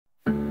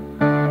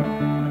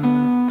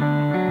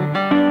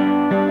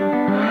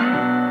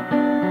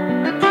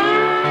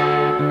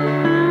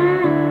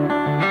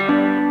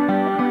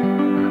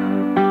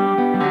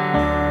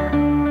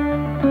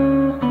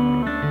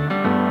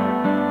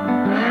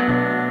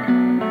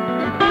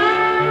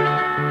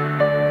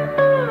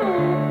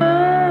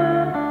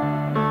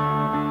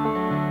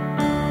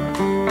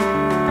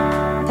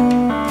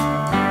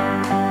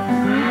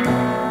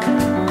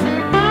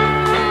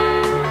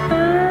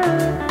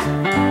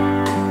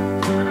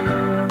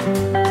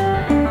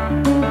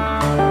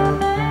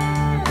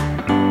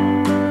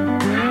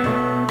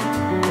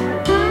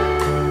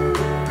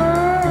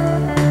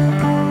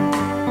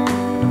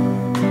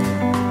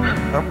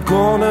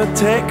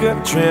take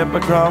a trip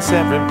across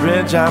every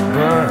bridge I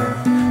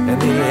burned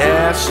and the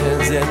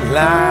ashes that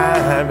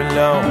lie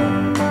below.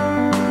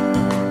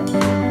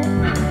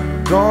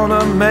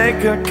 Gonna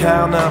make a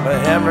count of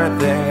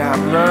everything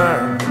I've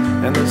learned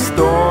and the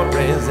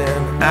stories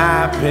that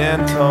I've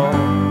been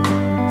told.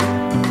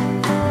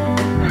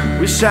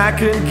 Wish I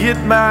could get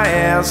my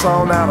ass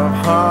on out of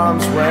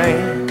harm's way,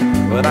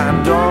 but I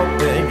don't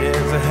think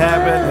it's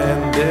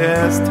happening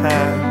this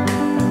time.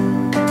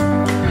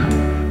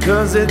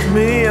 'Cause it's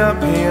me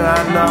up here,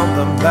 I know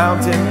the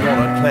mountain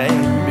gonna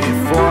claim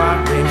before I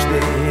reach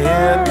the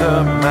end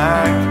of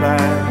my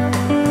climb.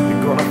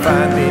 You're gonna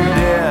find me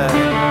dead,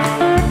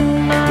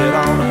 dead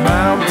on the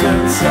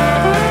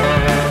mountainside.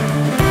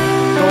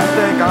 Don't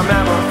think I'm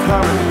ever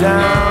coming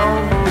down.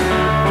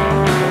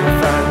 You're gonna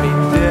find me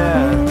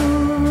dead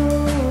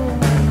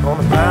on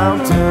the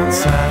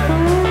mountainside.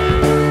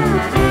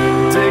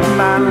 Take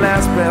my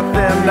last breath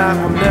and I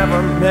will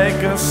never make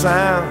a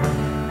sound.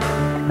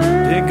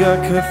 Dig a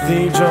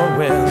cathedral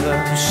with a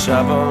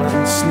shovel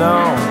and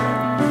snow.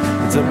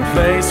 It's a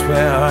place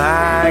where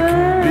I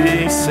can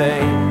be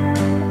safe.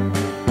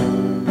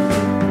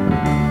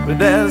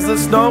 But as the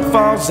snow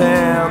falls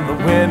and the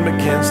wind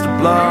begins to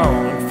blow,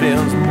 it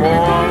feels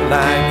more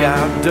like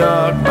I've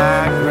dug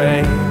my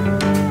grave.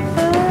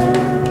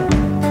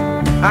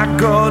 I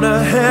go to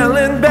hell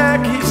and back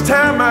each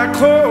time I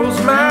close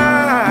my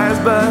eyes,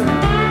 but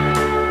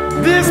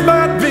this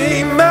might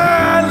be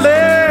my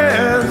last.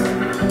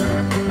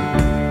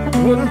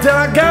 Until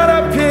I got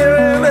up here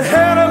and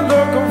had a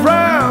look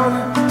around,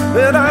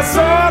 and I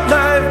saw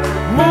life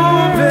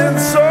moving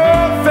so